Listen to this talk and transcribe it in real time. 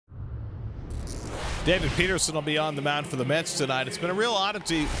David Peterson will be on the mound for the Mets tonight. It's been a real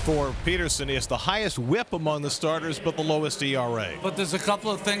oddity for Peterson. He has the highest whip among the starters, but the lowest ERA. But there's a couple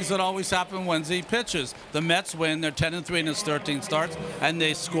of things that always happen when he pitches. The Mets win. They're 10-3 in his 13 starts, and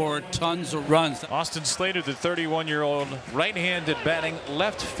they score tons of runs. Austin Slater, the 31-year-old right-handed batting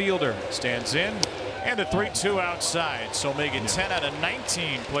left fielder, stands in. And a 3-2 outside. So making 10 out of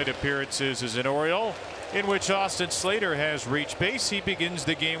 19 plate appearances as an Oriole, in which Austin Slater has reached base. He begins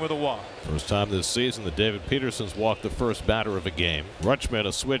the game with a walk. First time this season that David Peterson's walked the first batter of a game. Rutschman,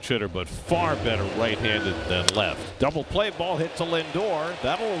 a switch hitter, but far better right-handed than left. Double play ball hit to Lindor.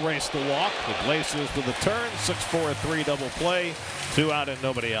 That'll erase the walk. Iglesias with a turn. 6-4, 3 double play. 2 out and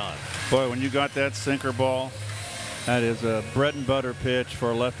nobody on. Boy, when you got that sinker ball, that is a bread and butter pitch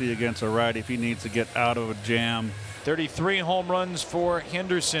for a lefty against a righty if he needs to get out of a jam. 33 home runs for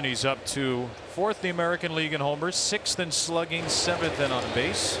Henderson. He's up to 4th in the American League in homers, 6th in slugging, 7th in on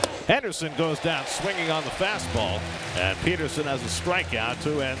base. Henderson goes down swinging on the fastball, and Peterson has a strikeout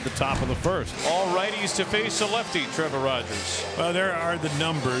to end the top of the first. All righties to face a lefty, Trevor Rogers. Well, there are the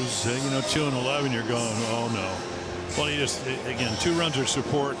numbers. 2 and 11. You're going, oh no. Well, he just, again, 2 runs of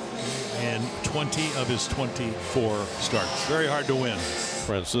support and 20 of his 24 starts. Very hard to win.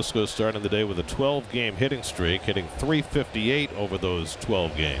 Francisco starting the day with a 12-game hitting streak, hitting .358 over those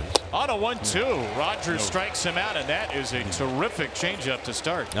 12 games. On a 1-2, Rogers strikes him out, and that is a terrific changeup to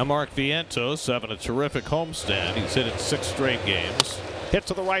start. Now Mark Vientos having a terrific homestand. He's hit in 6 straight games. Hit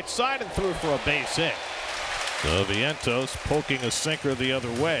to the right side and threw for a base hit. So Vientos poking a sinker the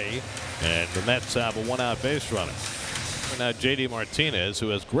other way, and the Mets have a 1-out base runner. Now J.D. Martinez, who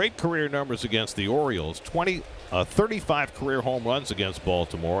has great career numbers against the Orioles, 35 career home runs against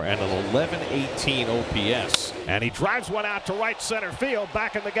Baltimore and an 11-18 OPS. And he drives one out to right center field.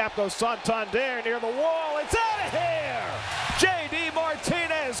 Back in the gap goes Santander near the wall. It's out of here. J.D.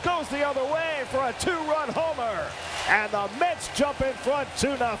 Martinez goes the other way for a 2-run homer. And the Mets jump in front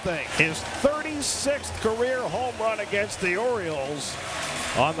 2-0. His 36th career home run against the Orioles.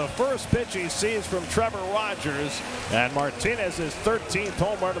 On the first pitch he sees from Trevor Rogers, and Martinez's 13th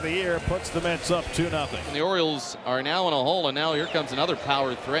home run of the year puts the Mets up 2-0. The Orioles are now in a hole, and now here comes another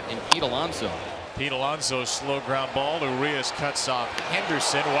power threat in Pete Alonso. Pete Alonso, slow ground ball. Urias cuts off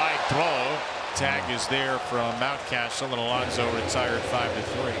Henderson. Wide throw. Tag is there from Mountcastle, and Alonso retired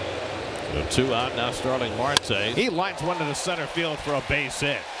 5-3. So 2 out now starting Marte. He lines one to the center field for a base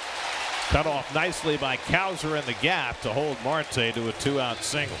hit. Cut off nicely by Cowser in the gap to hold Marte to a 2-out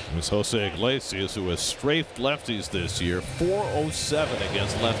single. It was Jose Iglesias, who has strafed lefties this year, .407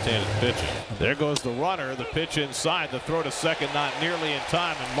 against left-handed pitching. There goes the runner. The pitch inside. The throw to second not nearly in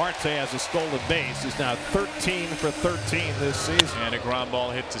time, and Marte has a stolen base. He's now 13 for 13 this season. And a ground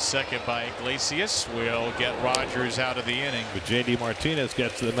ball hit to second by Iglesias will get Rogers out of the inning. But J.D. Martinez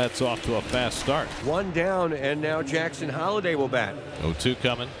gets the Mets off to a fast start. 1 down, and now Jackson Holliday will bat. 0-2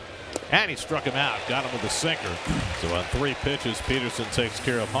 coming. And he struck him out, got him with a sinker. So on 3 pitches, Peterson takes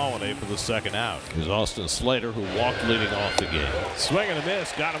care of Holliday for the 2nd out. Here's Austin Slater, who walked leading off the game. Swing and a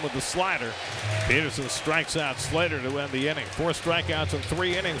miss, got him with the slider. Peterson strikes out Slater to end the inning. 4 strikeouts in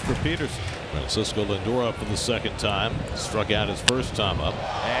 3 innings for Peterson. Francisco Lindor up for the 2nd time. Struck out his first time up.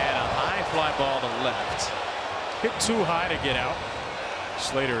 And a high fly ball to left. Hit too high to get out.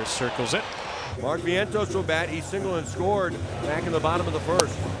 Slater circles it. Mark Vientos will bat. He singled and scored back in the bottom of the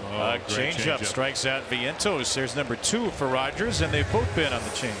first. Changeup strikes out Vientos. There's number 2 for Rogers, and they've both been on the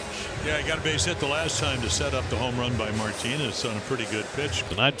change. Yeah, he got a base hit the last time to set up the home run by Martinez on a pretty good pitch.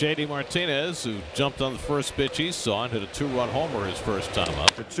 Tonight, J.D. Martinez, who jumped on the first pitch he saw and hit a 2-run homer his first time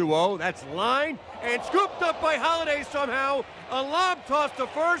up. The 2-0, that's line, and scooped up by Holliday somehow. A lob toss to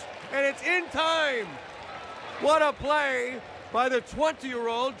first, and it's in time. What a play by the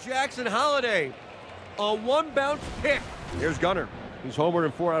 20-year-old Jackson Holliday. A 1-bounce pick. Here's Gunnar. He's homered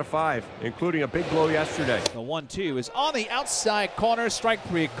in 4 out of 5, including a big blow yesterday. The 1-2 is on the outside corner. Strike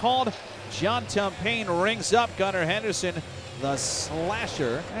 3 called. John Tumpain rings up Gunnar Henderson, the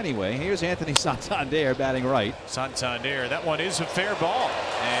slasher. Anyway, here's Anthony Santander batting right. Santander, that one is a fair ball.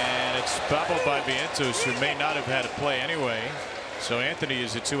 And it's bobbled by Vientos, who may not have had a play anyway. So Anthony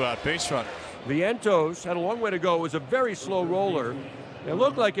is a 2-out base runner. Vientos had a long way to go. It was a very slow roller. It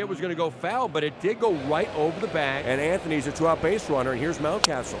looked like it was going to go foul, but it did go right over the bag. And Anthony's a 2-out base runner, and here's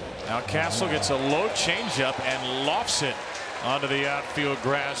Mountcastle. Mountcastle gets a low changeup and lofts it onto the outfield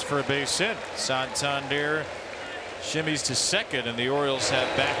grass for a base hit. Santander shimmies to second, and the Orioles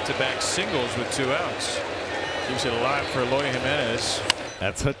have back-to-back singles with 2 outs. Keeps it alive for Eloy Jimenez.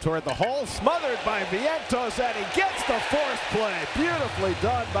 That's hit toward the hole, smothered by Vientos, and he gets the fourth play. Beautifully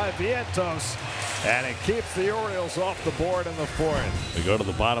done by Vientos, and it keeps the Orioles off the board in the fourth. We go to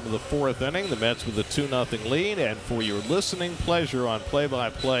the bottom of the fourth inning. The Mets with a 2-0 lead, and for your listening pleasure on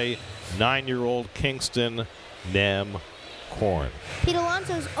play-by-play, 9-year-old Kingston Nem Corn. Pete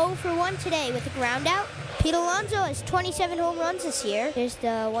Alonso's 0 for 1 today with a ground out. Pete Alonso has 27 home runs this year. Here's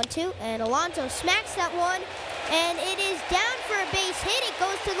the 1-2, and Alonso smacks that one, and it is down for a base hit. It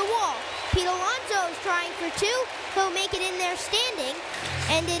goes to the wall. Pete Alonso is trying for 2. He'll make it in there standing,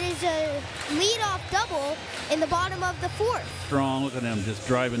 and it is a leadoff double in the bottom of the fourth. Strong. Look at him just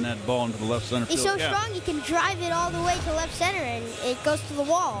driving that ball into the left center field. He's so strong he can drive it all the way to left center, and it goes to the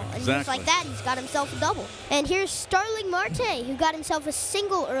wall. And just like that, he's got himself a double. And here's Starling Marte, who got himself a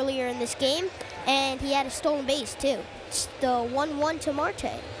single earlier in this game, and he had a stolen base too. It's the 1-1 to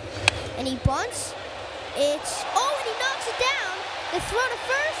Marte, and he bunts. And he knocks it down. The throw to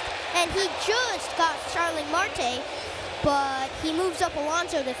first, and he just got Starling Marte, but he moves up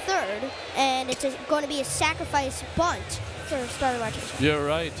Alonso to third, and it's going to be a sacrifice bunt for Starling Marte. You're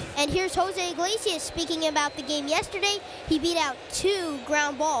right. And here's Jose Iglesias speaking about the game yesterday. He beat out 2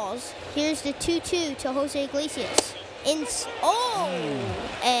 ground balls. Here's the 2-2 to Jose Iglesias. And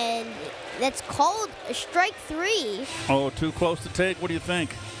that's called a strike 3. Oh, too close to take. What do you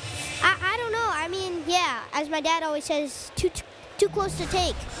think? I don't know. I mean, yeah, as my dad always says, too close to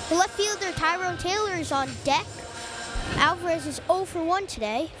take. The left fielder, Tyrone Taylor, is on deck. Alvarez is 0 for 1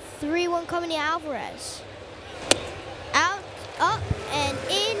 today. 3-1 coming to Alvarez. Out, up, and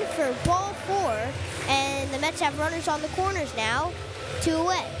in for ball 4. And the Mets have runners on the corners now. 2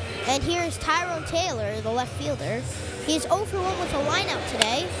 away. And here's Tyrone Taylor, the left fielder. He is 0 for 1 with a lineout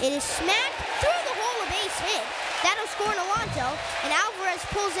today. It is smacked through the hole, a base hit. That'll score an Alonso, and Alvarez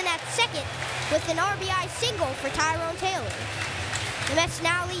pulls in at second with an RBI single for Tyrone Taylor. The Mets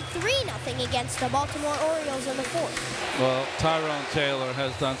now lead 3-0 against the Baltimore Orioles in the fourth. Well, Tyrone Taylor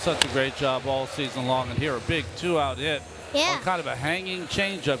has done such a great job all season long, and here a big 2-out hit. Yeah. On kind of a hanging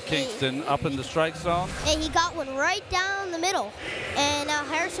changeup, Kingston, up in the strike zone. And he got one right down the middle. And now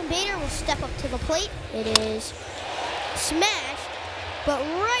Harrison Bader will step up to the plate. It is smashed, but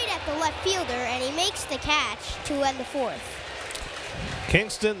right at the left fielder, and he makes the catch to end the fourth.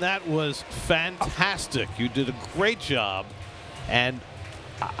 Kingston, that was fantastic. You did a great job, and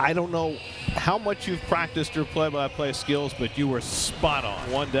I don't know how much you've practiced your play-by-play skills, but you were spot on.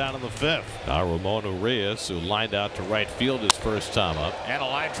 1 down in the 5th. Now Ramon Urias, who lined out to right field his first time up. And a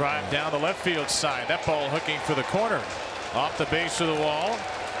line drive down the left field side. That ball hooking for the corner. Off the base of the wall.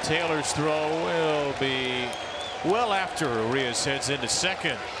 Taylor's throw will be well after Urias heads into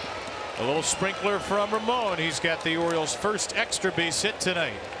second. A little sprinkler from Ramon. He's got the Orioles' first extra base hit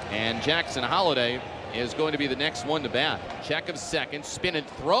tonight. And Jackson Holliday is going to be the next one to bat. Check of second, spin and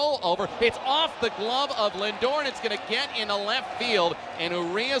throw over. It's off the glove of Lindor, and it's going to get into left field, and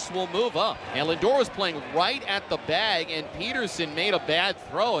Urias will move up. And Lindor was playing right at the bag, and Peterson made a bad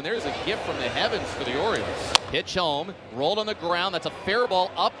throw, and there's a gift from the heavens for the Orioles. Pitch home, rolled on the ground. That's a fair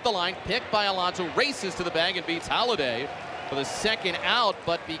ball up the line, picked by Alonso, races to the bag and beats Holliday for the second out,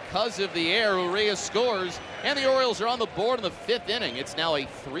 but because of the air, Urias scores, and the Orioles are on the board in the 5th inning. It's now a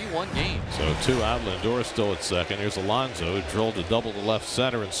 3-1 game. So 2 out, Lindor still at second. Here's Alonso, who drilled a double to left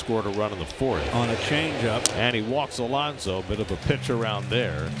center and scored a run in the 4th. On a changeup. And he walks Alonso, bit of a pitch around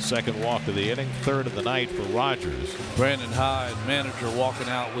there. Second walk of the inning, 3rd of the night for Rogers. Brandon Hyde, manager, walking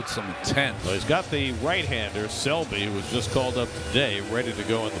out with some intent. So he's got the right-hander, Selby, who was just called up today, ready to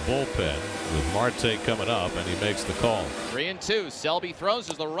go in the bullpen. With Marte coming up, and he makes the call. 3-2. Selby throws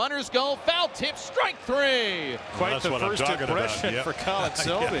as the runners go. Foul tip, strike 3. Quite the first impression for Colin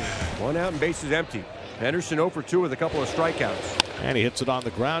Selby. 1 out and bases empty. Henderson 0 for 2 with a couple of strikeouts. And he hits it on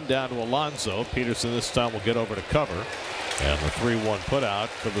the ground down to Alonso. Peterson this time will get over to cover. And the 3-1 put out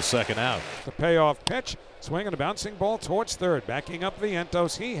for the second out. The payoff pitch. Swinging a bouncing ball towards third. Backing up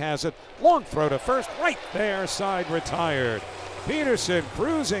Vientos. He has it. Long throw to first. Right there. Side retired. Peterson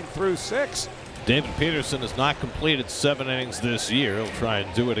cruising through 6. David Peterson has not completed 7 innings this year. He'll try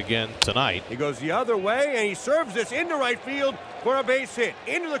and do it again tonight. He goes the other way, and he serves this into right field for a base hit.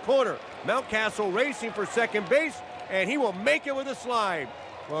 Into the corner. Mountcastle racing for second base, and he will make it with a slide.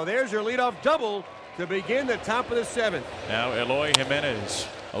 Well, there's your leadoff double to begin the top of the 7th. Now Eloy Jimenez.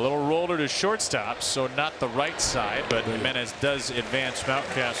 A little roller to shortstop, so not the right side, but Jimenez does advance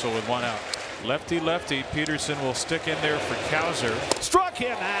Mountcastle with 1 out. Lefty. Peterson will stick in there for Cowser. Struck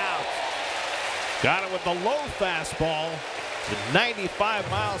him out. Got it with the low fastball. at 95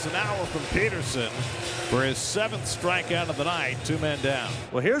 miles an hour from Peterson for his 7th strikeout of the night. 2 men down.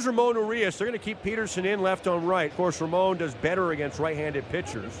 Well, here's Ramon Urias. They're going to keep Peterson in left on right. Of course, Ramon does better against right-handed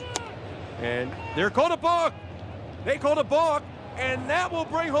pitchers. And they're called a balk. They called a balk, and that will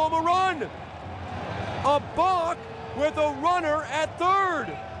bring home a run. A balk with a runner at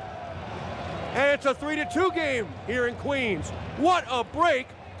third. And it's a 3-2 game here in Queens. What a break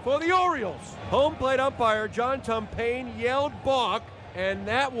for the Orioles. Home plate umpire John Tumpane yelled balk, and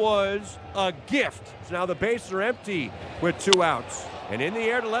that was a gift. So now the bases are empty with 2 outs. And in the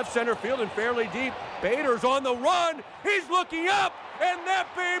air to left center field and fairly deep, Bader's on the run. He's looking up, and that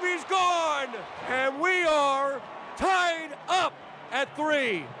baby's gone. And we are tied up at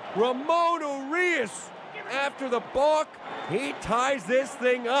 3. Ramon Urias, after the balk, he ties this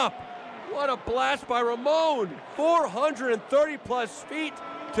thing up. What a blast by Ramon. 430 plus feet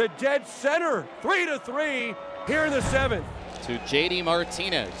to dead center. 3-3 here in the 7th. To J.D.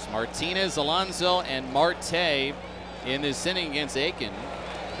 Martinez. Martinez, Alonso, and Marte in this inning against Aiken,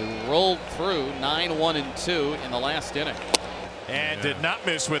 who rolled through 9-1-2 in the last inning. And did not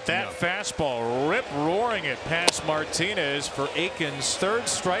miss with that fastball. Rip-roaring it past Martinez for Aiken's 3rd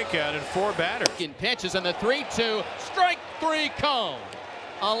strikeout in 4 batters. Aiken pitches and the 3-2, strike 3 cone.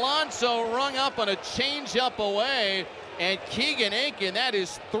 Alonso rung up on a changeup away, and Keegan Aiken, that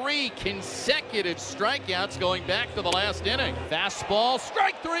is 3 consecutive strikeouts going back to the last inning. Fastball,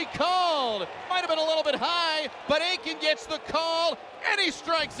 strike 3 called. Might have been a little bit high, but Aiken gets the call, and he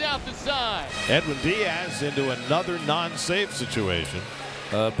strikes out the side. Edwin Diaz into another non-save situation.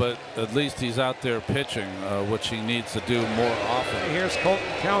 But at least he's out there pitching, which he needs to do more often. Here's Colton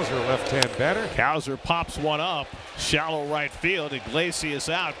Cowser, left-hand batter. Cowser pops one up. Shallow right field. Iglesias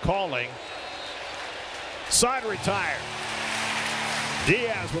out calling. Side retired.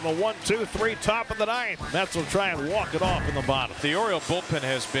 Diaz with a 1-2-3 top of the 9th. Mets will try and walk it off in the bottom. The Oriole bullpen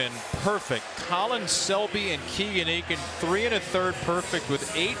has been perfect. Colin Selby and Keegan Aiken 3 1/3 perfect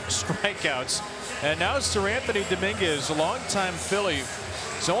with 8 strikeouts. And now Sir Anthony Dominguez, a longtime Philly,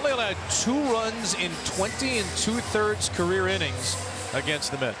 has only allowed 2 runs in 20 2/3 career innings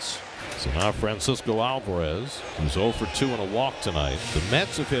against the Mets. So now Francisco Alvarez, who's 0 for 2 and a walk tonight. The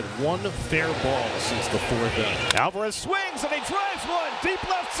Mets have hit 1 fair ball since the 4th inning. Alvarez swings and he drives one deep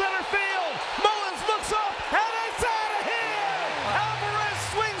left center field. Mullins looks up and it's out of here. Alvarez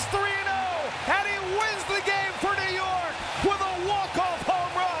swings 3-0 and he wins the game for New York with a walk-off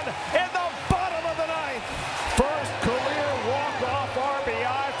home run in the bottom of the 9th. First career walk-off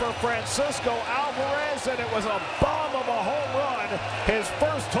RBI for Francisco Alvarez, and it was a bomb of a home run. His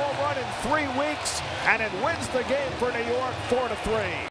first home run in 3 weeks, and it wins the game for New York 4-3.